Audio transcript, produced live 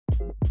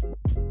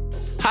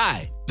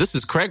Hi, this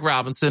is Craig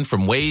Robinson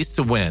from Ways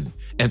to Win,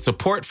 and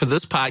support for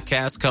this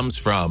podcast comes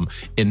from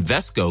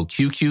Invesco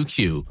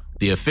QQQ,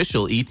 the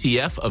official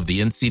ETF of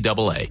the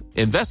NCAA.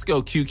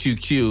 Invesco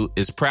QQQ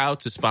is proud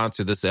to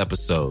sponsor this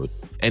episode,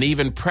 and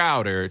even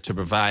prouder to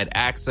provide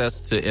access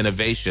to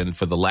innovation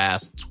for the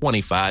last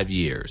 25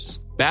 years.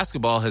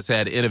 Basketball has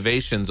had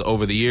innovations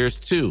over the years,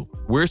 too.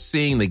 We're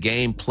seeing the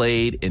game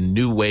played in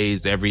new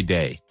ways every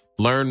day.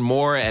 Learn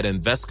more at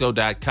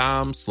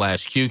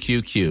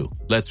Invesco.com/QQQ.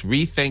 Let's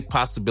rethink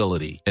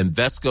possibility.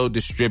 Invesco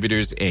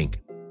Distributors, Inc.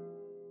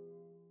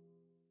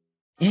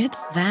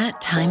 It's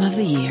that time of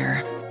the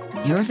year.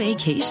 Your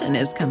vacation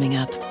is coming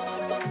up.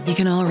 You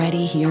can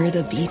already hear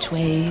the beach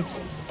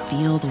waves,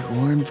 feel the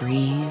warm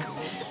breeze,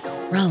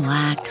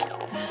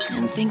 relax,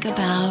 and think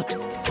about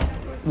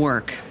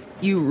work.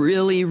 You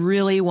really,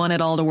 really want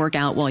it all to work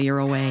out while you're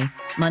away.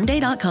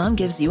 Monday.com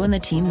gives you and the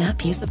team that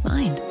peace of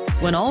mind.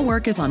 When all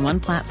work is on one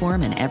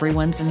platform and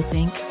everyone's in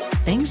sync,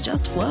 things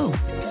just flow.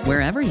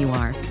 Wherever you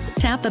are,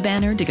 tap the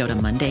banner to go to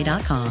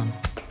Monday.com.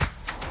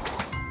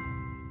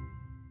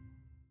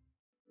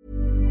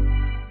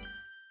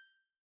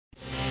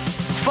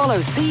 Follow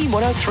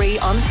C103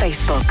 on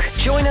Facebook.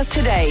 Join us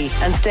today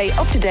and stay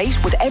up to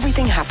date with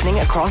everything happening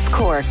across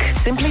Cork.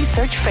 Simply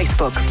search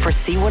Facebook for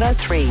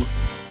C103.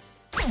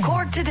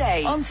 Cork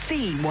Today on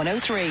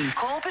C103.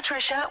 Call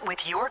Patricia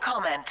with your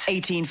comment.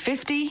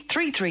 1850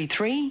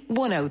 333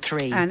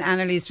 103. And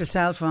Annalise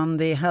Dressel from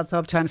the Health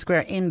Hub Times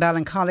Square in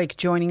Ballincollig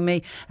joining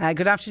me.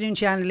 Good afternoon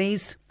to you,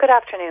 Annalise. Good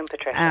afternoon,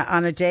 Patricia.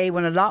 On a day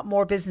when a lot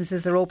more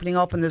businesses are opening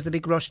up and there's a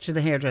big rush to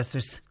the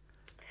hairdressers.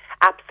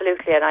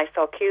 Absolutely, and I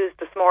saw queues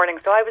this morning,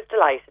 so I was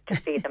delighted to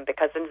see them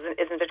because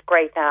isn't it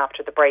great now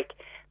after the break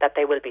that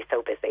they will be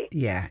so busy?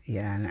 Yeah,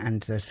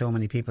 and there's so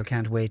many people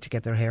can't wait to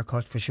get their hair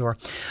cut for sure.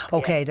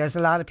 Okay, There's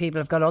a lot of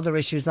people who've got other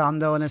issues on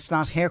though, and it's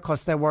not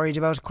haircuts they're worried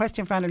about. A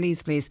question for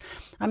Annalise, please.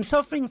 I'm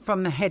suffering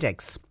from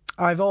headaches.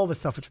 I've always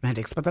suffered from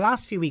headaches, but the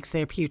last few weeks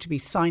they appear to be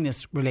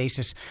sinus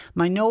related.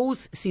 My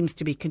nose seems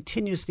to be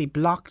continuously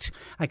blocked.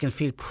 I can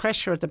feel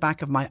pressure at the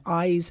back of my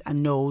eyes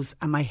and nose,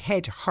 and my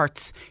head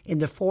hurts in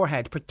the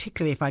forehead,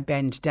 particularly if I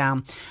bend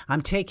down.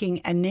 I'm taking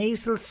a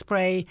nasal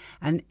spray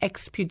and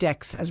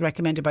Expudex as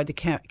recommended by the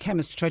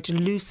chemist to try to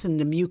loosen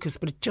the mucus,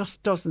 but it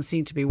just doesn't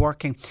seem to be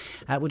working.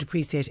 Would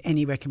appreciate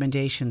any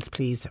recommendations,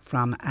 please,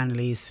 from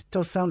Annalise. It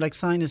does sound like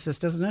sinuses,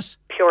 doesn't it?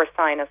 Pure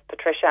sinus,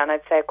 Patricia, and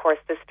I'd say, of course,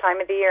 this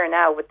time of the year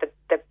now with the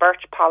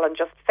birch pollen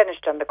just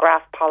finished and the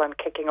grass pollen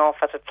kicking off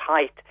at its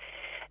height,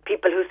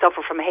 people who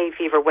suffer from hay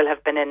fever will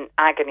have been in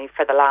agony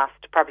for the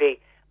last probably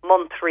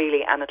month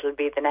really, and it'll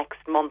be the next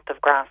month of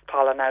grass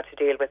pollen now to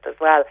deal with as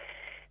well.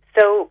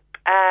 So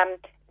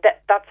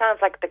that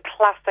sounds like the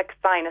classic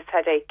sinus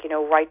headache,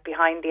 right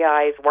behind the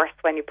eyes, worse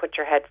when you put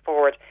your head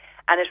forward.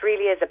 And it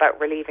really is about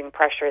relieving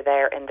pressure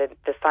there in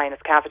the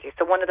sinus cavity.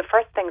 So one of the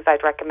first things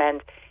I'd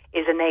recommend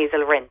is a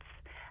nasal rinse.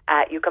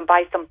 You can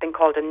buy something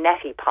called a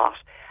neti pot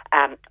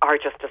or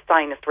just a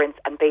sinus rinse,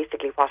 and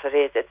basically what it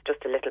is, it's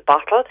just a little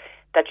bottle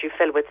that you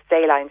fill with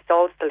saline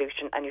salt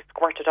solution and you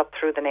squirt it up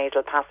through the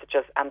nasal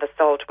passages, and the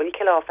salt will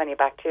kill off any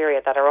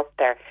bacteria that are up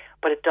there,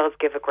 but it does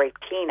give a great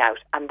clean out,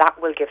 and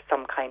that will give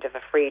some kind of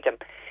a freedom.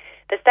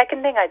 The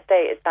second thing I'd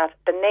say is that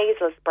the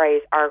nasal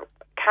sprays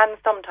can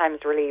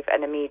sometimes relieve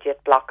an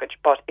immediate blockage,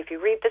 but if you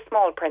read the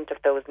small print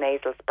of those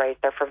nasal sprays,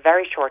 they're for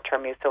very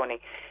short-term use only,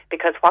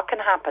 because what can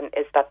happen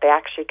is that they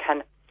actually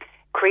can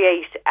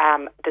create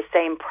the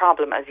same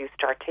problem as you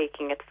start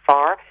taking it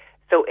far.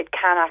 So it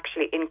can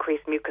actually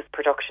increase mucus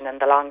production in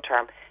the long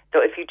term. So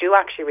if you do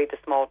actually read the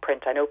small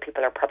print, I know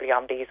people are probably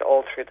on these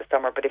all through the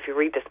summer, but if you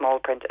read the small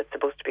print, it's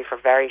supposed to be for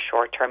very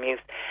short-term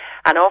use.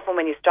 And often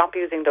when you stop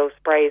using those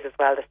sprays as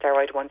well, the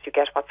steroid ones, you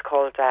get what's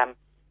called a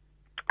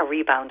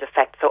rebound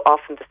effect. So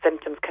often the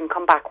symptoms can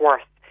come back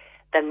worse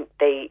than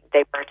they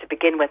were to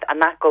begin with.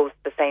 And that goes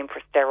the same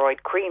for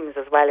steroid creams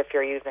as well, if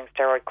you're using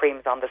steroid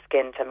creams on the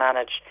skin to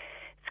manage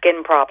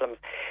skin problems.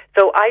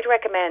 So I'd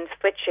recommend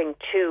switching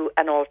to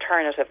an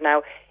alternative.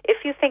 Now,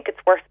 if you think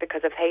it's worse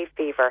because of hay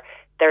fever,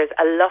 there's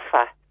a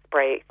Luffa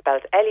spray,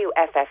 spelled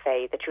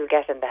Luffa, that you'll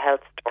get in the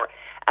health store.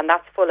 And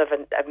that's full of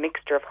a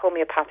mixture of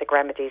homeopathic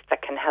remedies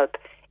that can help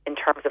in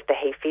terms of the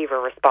hay fever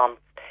response.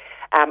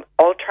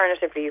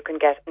 Alternatively, you can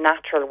get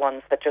natural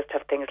ones that just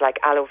have things like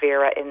aloe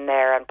vera in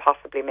there and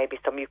possibly maybe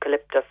some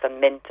eucalyptus and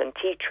mint and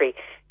tea tree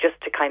just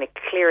to kind of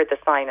clear the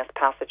sinus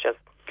passages.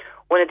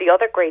 One of the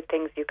other great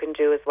things you can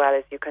do as well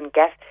is you can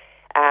get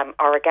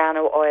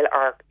oregano oil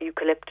or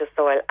eucalyptus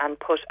oil and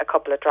put a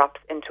couple of drops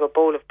into a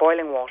bowl of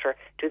boiling water,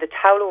 do the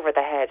towel over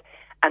the head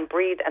and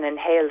breathe and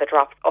inhale the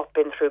drops up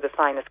in through the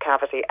sinus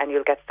cavity, and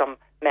you'll get some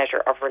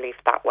measure of relief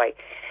that way.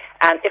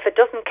 And if it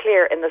doesn't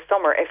clear in the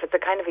summer, if it's a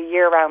kind of a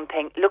year-round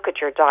thing, look at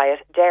your diet.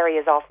 Dairy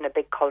is often a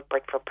big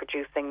culprit for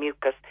producing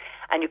mucus,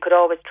 and you could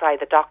always try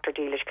the Dr.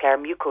 Dealish Clare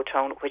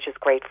Mucotone, which is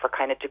great for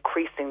kind of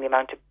decreasing the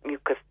amount of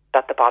mucus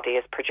that the body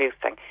is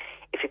producing.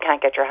 If you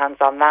can't get your hands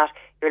on that,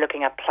 you're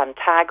looking at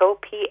Plantago,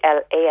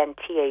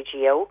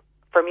 Plantago,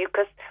 for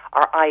mucus,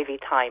 or Ivy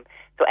Thyme.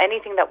 So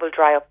anything that will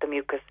dry up the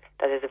mucus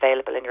that is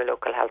available in your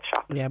local health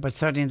shop. Yeah, but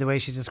certainly in the way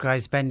she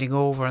describes bending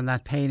over and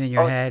that pain in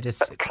your head,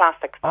 it's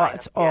classic.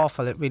 It's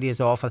awful. It really is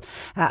awful.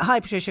 Hi,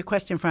 Patricia.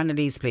 Question for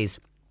Annalise, please.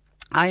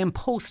 I am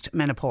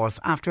post-menopause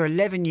after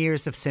 11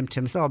 years of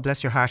symptoms. Oh,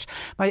 bless your heart.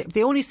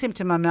 The only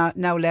symptom I'm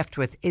now left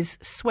with is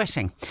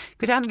sweating.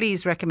 Could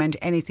Annalise recommend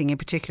anything in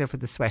particular for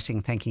the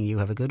sweating? Thanking you.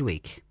 Have a good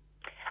week.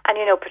 And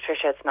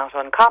Patricia, it's not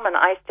uncommon.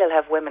 I still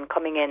have women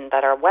coming in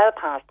that are well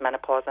past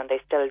menopause and they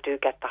still do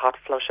get the hot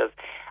flushes.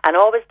 And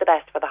always the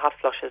best for the hot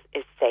flushes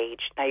is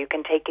sage. Now, you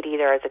can take it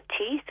either as a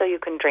tea, so you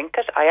can drink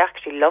it. I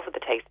actually love the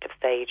taste of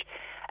sage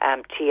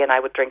tea, and I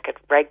would drink it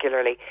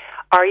regularly.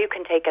 Or you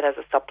can take it as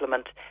a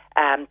supplement.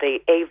 The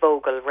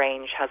Avogel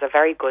range has a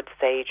very good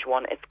sage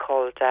one. It's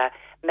called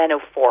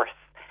Menoforce,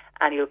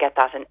 and you'll get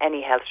that in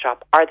any health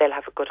shop, or they'll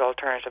have a good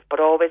alternative. But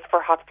always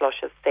for hot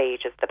flushes,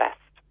 sage is the best.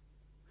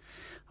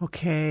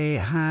 Okay,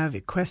 I have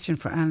a question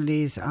for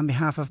Annalise on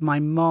behalf of my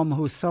mum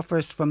who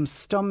suffers from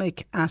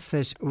stomach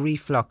acid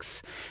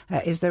reflux.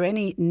 Is there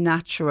any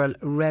natural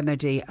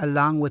remedy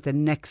along with the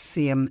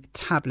Nexium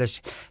tablet?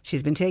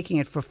 She's been taking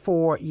it for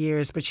 4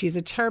 years, but she's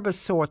a terrible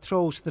sore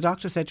throat. The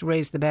doctor said to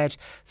raise the bed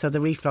so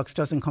the reflux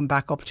doesn't come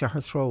back up to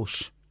her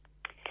throat.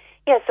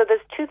 Yeah, so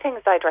there's 2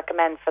 things I'd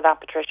recommend for that,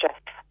 Patricia.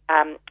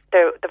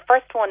 The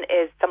first one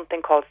is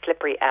something called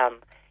slippery elm.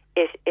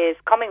 It is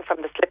coming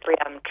from the slippery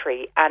elm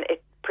tree, and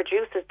it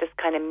produces this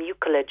kind of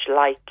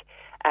mucilage-like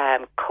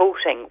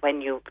coating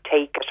when you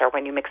take it or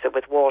when you mix it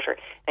with water.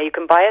 Now, you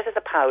can buy it as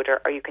a powder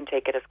or you can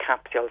take it as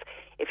capsules.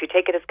 If you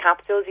take it as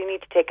capsules, you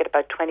need to take it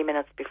about 20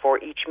 minutes before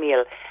each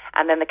meal,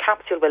 and then the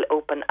capsule will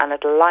open and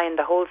it'll line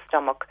the whole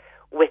stomach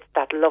with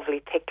that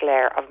lovely thick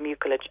layer of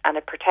mucilage, and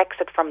it protects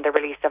it from the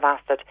release of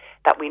acid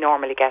that we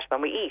normally get when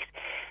we eat.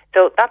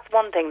 So that's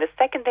one thing. The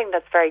second thing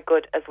that's very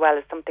good as well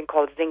is something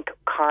called zinc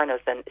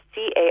carnosine, Carnozin.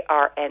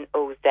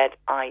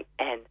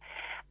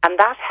 And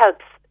that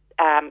helps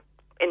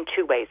in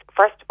 2 ways.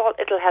 First of all,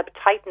 it'll help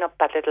tighten up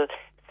that little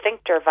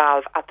sphincter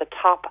valve at the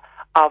top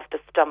of the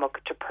stomach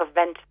to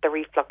prevent the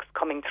reflux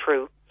coming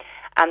through.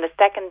 And the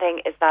second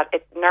thing is that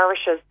it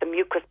nourishes the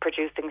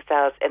mucus-producing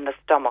cells in the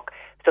stomach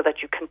so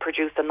that you can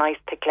produce a nice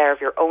thick layer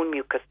of your own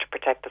mucus to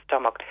protect the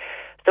stomach.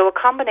 So a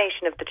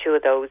combination of the 2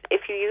 of those.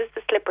 If you use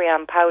the slippery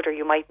elm powder,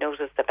 you might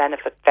notice the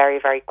benefit very,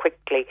 very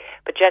quickly.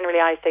 But generally,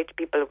 I say to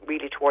people,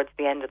 really towards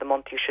the end of the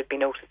month, you should be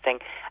noticing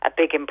a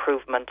big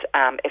improvement.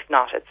 If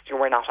not,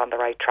 we're not on the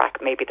right track.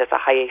 Maybe there's a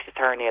hiatus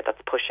hernia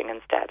that's pushing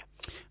instead.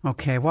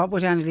 Okay, what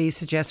would Annalise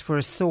suggest for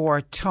a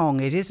sore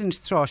tongue? It isn't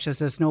thrush, as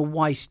there's no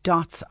white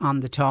dots on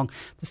the tongue.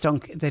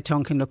 The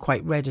tongue can look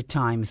quite red at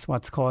times.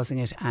 What's causing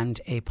it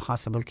and a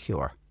possible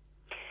cure?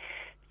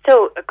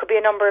 So it could be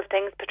a number of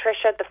things,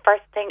 Patricia. The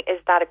first thing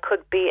is that it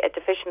could be a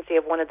deficiency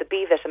of one of the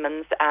B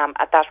vitamins.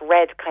 That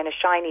red kind of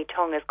shiny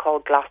tongue is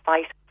called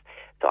glossitis.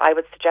 So I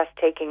would suggest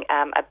taking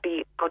a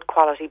good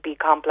quality B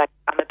complex.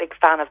 I'm a big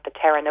fan of the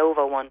Terra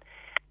Nova one,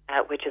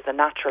 which is a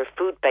natural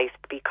food-based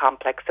B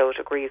complex, so it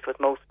agrees with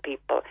most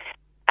people.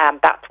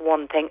 That's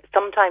one thing.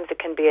 Sometimes it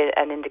can be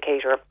an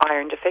indicator of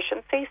iron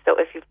deficiency. So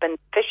if you've been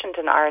deficient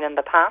in iron in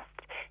the past,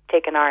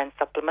 take an iron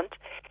supplement.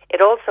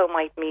 It also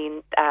might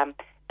mean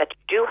that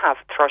you do have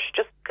thrush.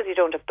 Just because you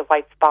don't have the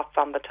white spots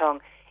on the tongue,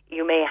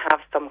 you may have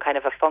some kind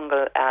of a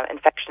fungal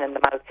infection in the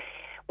mouth.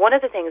 One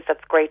of the things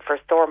that's great for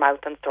sore mouth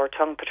and sore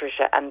tongue,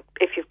 Patricia, and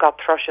if you've got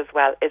thrush as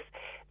well, is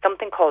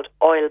something called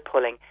oil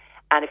pulling.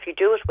 And if you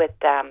do it with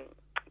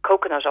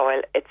coconut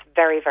oil, it's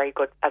very, very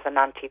good as an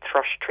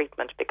anti-thrush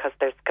treatment because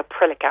there's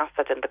caprylic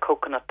acid in the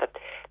coconut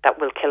that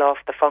will kill off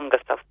the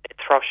fungus of the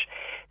thrush.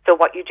 So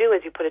what you do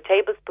is you put a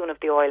tablespoon of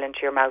the oil into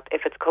your mouth.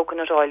 If it's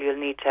coconut oil, you'll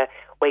need to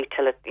wait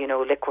till it,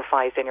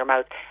 liquefies in your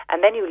mouth.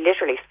 And then you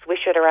literally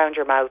swish it around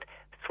your mouth,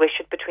 swish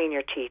it between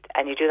your teeth,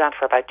 and you do that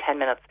for about 10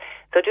 minutes.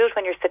 So do it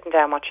when you're sitting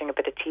down watching a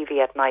bit of TV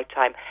at night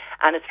time.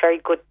 And it's very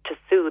good to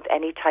soothe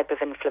any type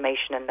of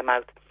inflammation in the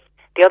mouth.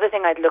 The other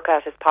thing I'd look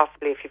at is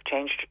possibly if you've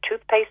changed your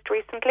toothpaste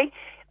recently,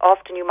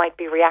 often you might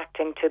be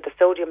reacting to the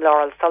sodium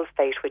lauryl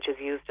sulfate, which is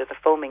used as a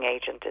foaming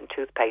agent in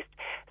toothpaste.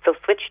 So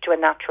switch to a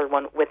natural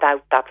one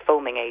without that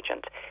foaming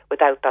agent,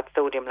 without that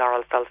sodium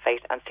lauryl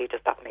sulfate, and see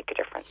does that make a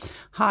difference.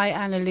 Hi,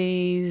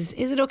 Annalise.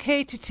 Is it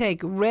okay to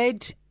take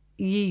red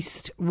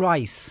yeast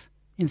rice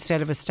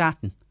instead of a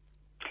statin?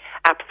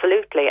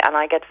 Absolutely, and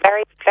I get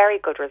very, very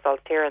good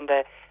results here in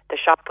the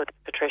shop with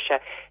Patricia.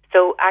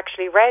 So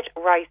actually red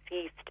rice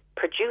yeast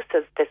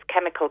produces this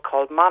chemical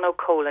called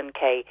monocolin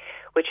K,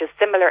 which is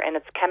similar in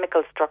its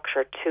chemical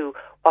structure to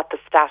what the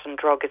statin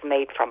drug is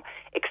made from,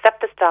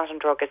 except the statin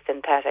drug is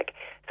synthetic.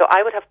 So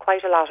I would have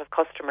quite a lot of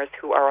customers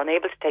who are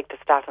unable to take the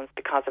statins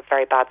because of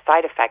very bad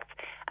side effects,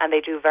 and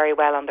they do very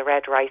well on the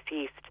red rice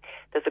yeast.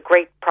 There's a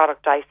great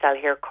product I sell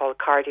here called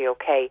Cardio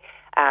K,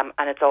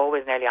 and it's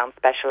always nearly on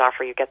special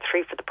offer. You get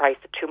 3 for the price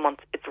of 2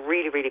 months. It's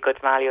really, really good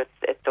value.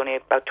 It's only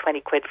about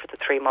 20 quid for the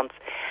 3 months.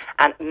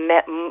 And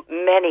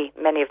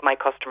many of my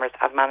customers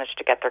have managed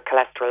to get their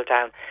cholesterol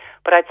down.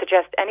 But I'd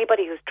suggest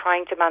anybody who's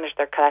trying to manage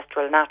their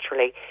cholesterol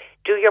naturally,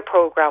 do your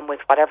program with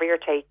whatever you're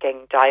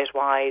taking,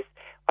 diet-wise,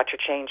 what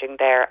you're changing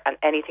there, and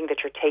anything that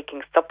you're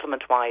taking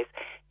supplement-wise,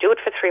 do it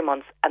for 3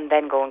 months and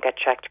then go and get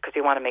checked, because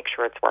you want to make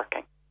sure it's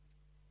working.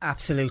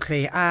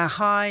 Absolutely.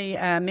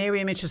 Hi, Mary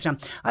in Mitchelstown.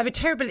 I have a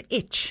terrible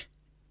itch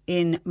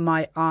in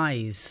my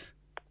eyes.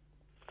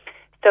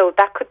 So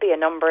that could be a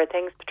number of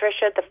things,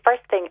 Patricia. The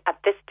first thing at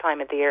this time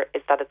of the year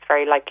is that it's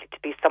very likely to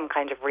be some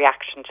kind of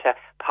reaction to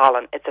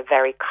pollen. It's a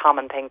very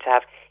common thing to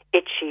have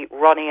itchy,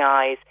 runny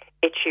eyes,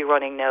 itchy,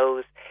 running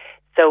nose.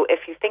 So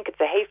if you think it's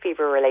a hay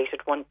fever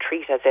related one,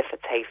 treat as if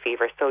it's hay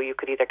fever. So you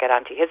could either get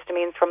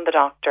antihistamines from the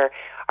doctor,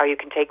 or you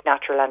can take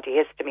natural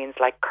antihistamines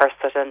like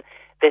quercetin,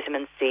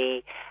 vitamin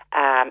C,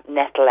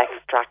 nettle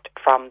extract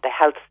from the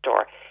health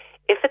store.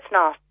 If it's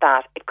not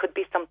that, it could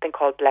be something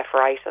called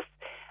blepharitis.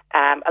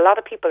 A lot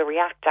of people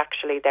react,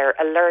 actually, they're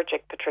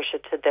allergic, Patricia,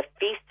 to the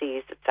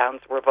feces. It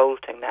sounds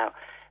revolting now.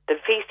 The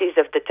feces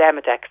of the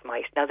Demodex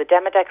mite. Now, the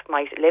Demodex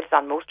mite lives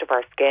on most of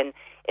our skin.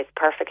 It's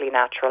perfectly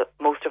natural.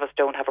 Most of us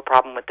don't have a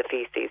problem with the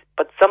feces.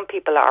 But some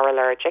people are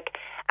allergic,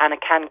 and it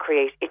can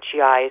create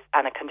itchy eyes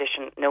and a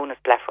condition known as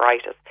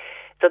blepharitis.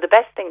 So the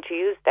best thing to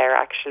use there,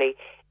 actually,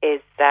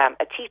 is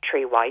a tea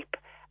tree wipe.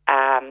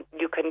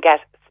 You can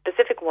get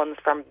specific ones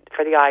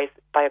for the eyes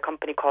by a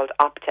company called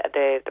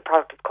the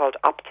product is called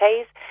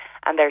Optase,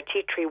 and they're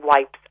tea tree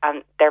wipes,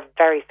 and they're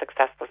very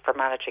successful for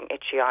managing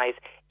itchy eyes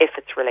if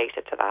it's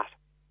related to that.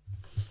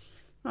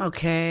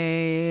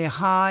 Okay.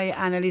 Hi,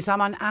 Annalise.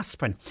 I'm on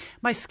aspirin.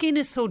 My skin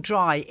is so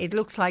dry, it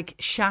looks like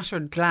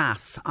shattered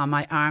glass on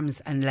my arms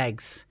and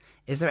legs.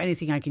 Is there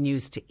anything I can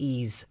use to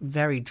ease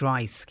very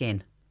dry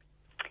skin?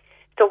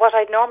 So what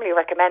I'd normally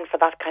recommend for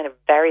that kind of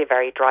very,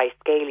 very dry,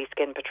 scaly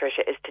skin,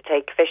 Patricia, is to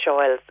take fish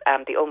oils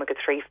and the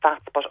omega-3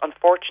 fats. But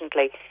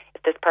unfortunately,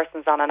 if this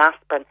person's on an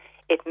aspirin,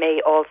 it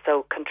may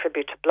also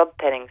contribute to blood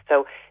thinning.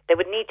 So they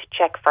would need to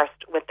check first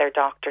with their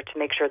doctor to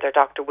make sure their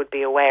doctor would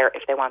be aware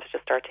if they wanted to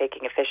start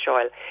taking a fish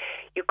oil.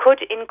 You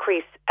could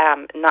increase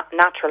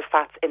natural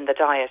fats in the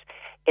diet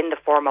in the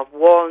form of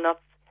walnuts,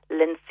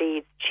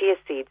 linseed, chia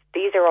seeds.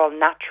 These are all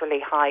naturally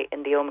high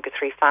in the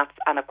omega-3 fats,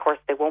 and of course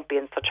they won't be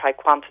in such high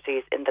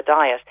quantities in the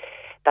diet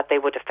that they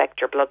would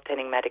affect your blood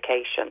thinning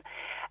medication.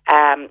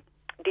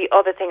 The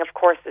other thing, of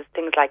course, is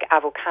things like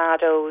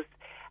avocados.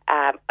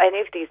 Any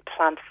of these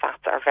plant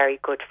fats are very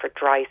good for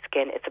dry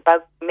skin. It's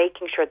about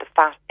making sure the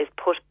fat is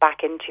put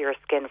back into your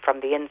skin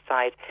from the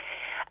inside.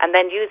 And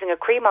then using a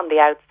cream on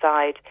the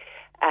outside,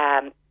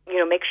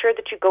 make sure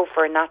that you go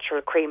for a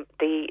natural cream.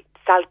 The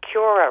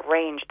Salcura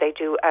range, they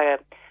do a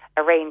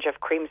range of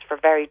creams for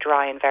very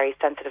dry and very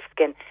sensitive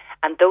skin,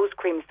 and those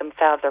creams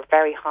themselves are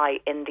very high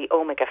in the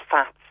omega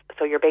fats.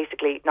 So you're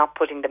basically not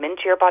putting them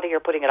into your body, you're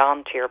putting it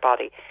onto your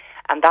body.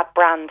 And that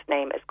brand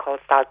name is called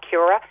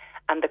Salcura,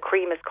 and the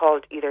cream is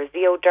called either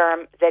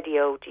Zeoderm,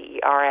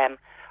 Zeoderm,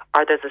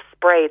 or there's a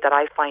spray that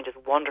I find is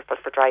wonderful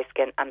for dry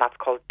skin, and that's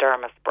called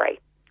Derma Spray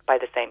by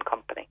the same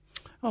company.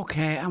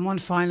 Okay, and one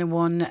final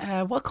one.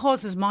 What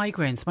causes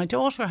migraines? My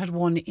daughter had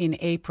one in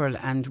April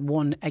and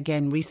one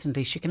again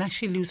recently. She can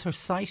actually lose her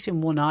sight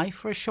in one eye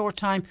for a short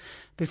time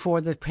before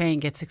the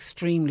pain gets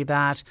extremely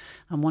bad.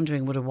 I'm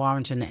wondering, would it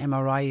warrant an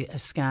MRI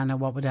scan, or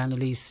what would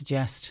Annalise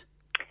suggest?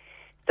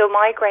 So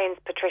migraines,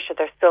 Patricia,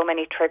 there's so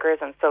many triggers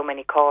and so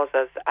many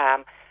causes.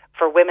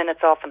 For women,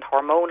 it's often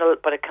hormonal,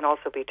 but it can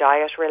also be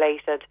diet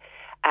related.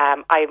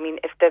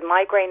 If the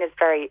migraine is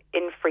very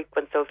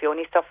infrequent, so if you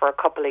only suffer a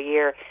couple a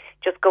year,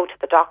 just go to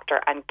the doctor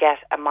and get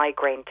a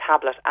migraine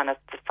tablet, and as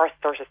the first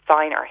sort of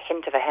sign or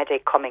hint of a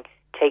headache coming,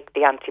 take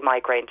the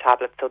anti-migraine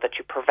tablet so that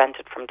you prevent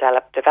it from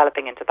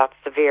developing into that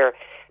severe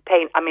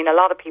pain. A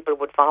lot of people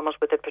would vomit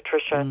with it,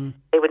 Patricia.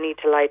 They would need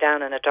to lie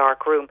down in a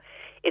dark room.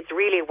 It's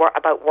really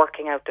about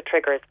working out the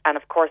triggers, and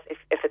of course, if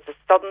it's a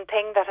sudden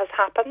thing that has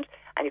happened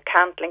and you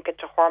can't link it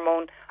to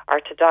hormone or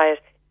to diet,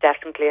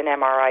 definitely an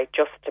MRI,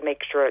 just to make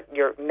sure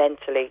you're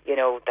mentally,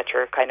 that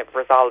you're kind of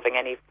resolving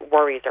any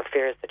worries or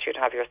fears that you'd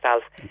have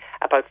yourself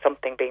about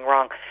something being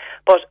wrong.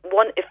 But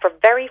if for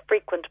very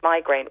frequent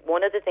migraine,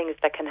 one of the things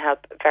that can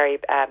help very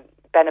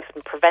benefit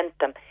and prevent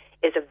them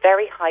is a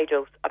very high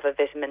dose of a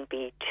vitamin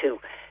B2.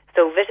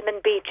 So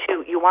vitamin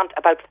B2, you want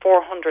about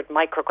 400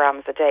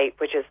 milligrams a day,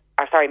 which is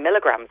a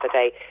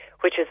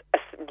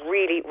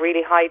really,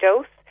 really high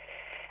dose.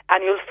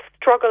 And you'll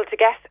struggle to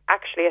get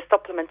actually a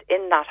supplement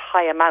in that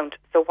high amount.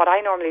 So what I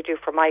normally do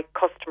for my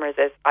customers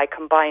is I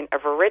combine a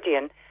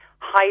Viridian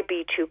high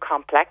B2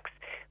 complex,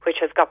 which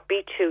has got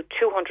B2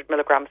 200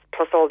 milligrams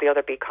plus all the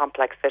other B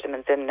complex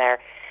vitamins in there,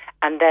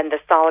 and then the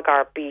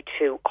Solgar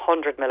B2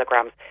 100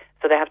 milligrams.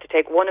 So they have to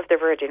take one of the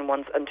Viridian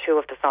ones and two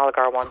of the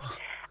Solgar ones.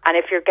 And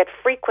if you get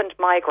frequent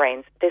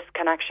migraines, this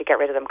can actually get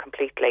rid of them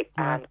completely.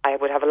 And I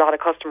would have a lot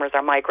of customers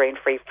are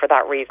migraine-free for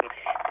that reason.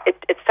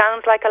 It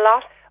sounds like a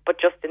lot, but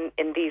just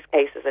in these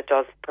cases, it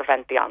does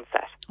prevent the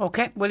onset.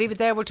 Okay, we'll leave it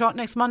there. We'll talk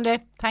next Monday.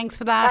 Thanks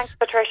for that. Thanks,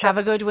 Patricia. Have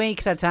a good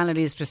week. That's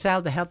Annalise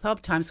Dressel, the Health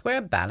Hub, Times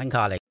Square,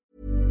 Ballincollig.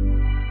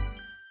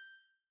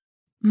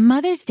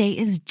 Mother's Day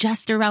is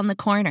just around the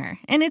corner,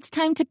 and it's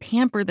time to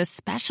pamper the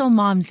special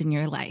moms in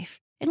your life.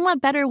 And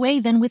what better way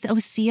than with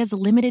Osea's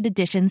limited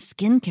edition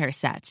skincare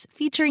sets,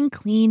 featuring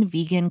clean,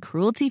 vegan,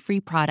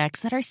 cruelty-free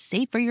products that are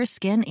safe for your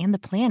skin and the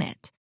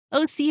planet.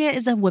 Osea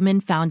is a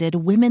women-founded,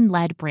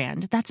 women-led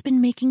brand that's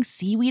been making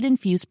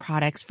seaweed-infused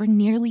products for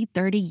nearly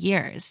 30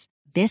 years.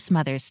 This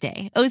Mother's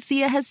Day,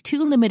 Osea has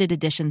 2 limited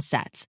edition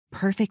sets,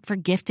 perfect for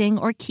gifting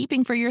or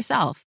keeping for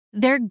yourself.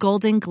 Their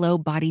Golden Glow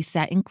body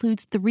set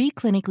includes 3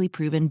 clinically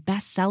proven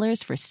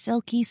bestsellers for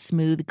silky,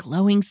 smooth,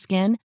 glowing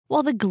skin,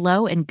 while the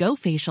Glow and Go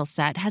facial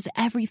set has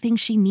everything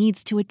she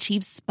needs to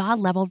achieve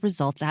spa-level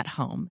results at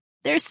home.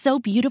 They're so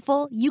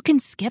beautiful, you can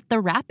skip the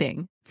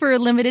wrapping. For a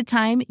limited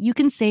time, you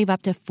can save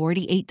up to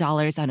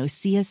 $48 on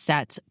Osea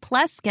sets,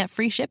 plus get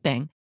free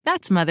shipping.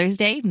 That's Mother's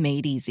Day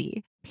made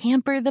easy.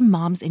 Pamper the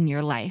moms in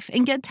your life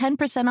and get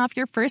 10% off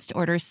your first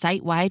order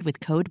site-wide with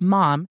code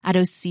MOM at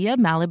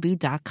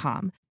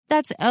OseaMalibu.com.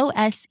 That's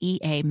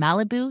OSEA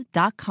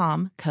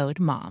Malibu.com, code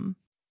MOM.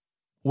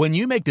 When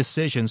you make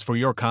decisions for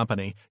your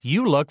company,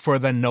 you look for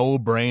the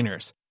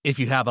no-brainers. If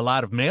you have a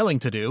lot of mailing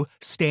to do,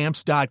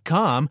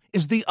 Stamps.com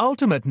is the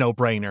ultimate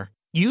no-brainer.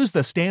 Use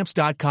the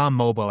Stamps.com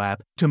mobile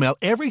app to mail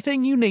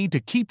everything you need to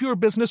keep your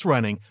business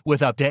running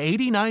with up to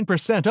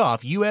 89%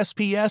 off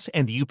USPS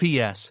and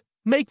UPS.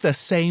 Make the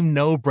same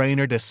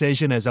no-brainer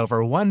decision as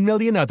over 1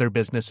 million other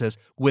businesses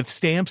with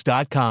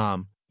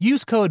Stamps.com.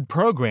 Use code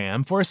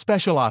PROGRAM for a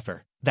special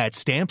offer. That's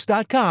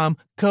Stamps.com,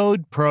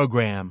 code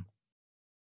PROGRAM.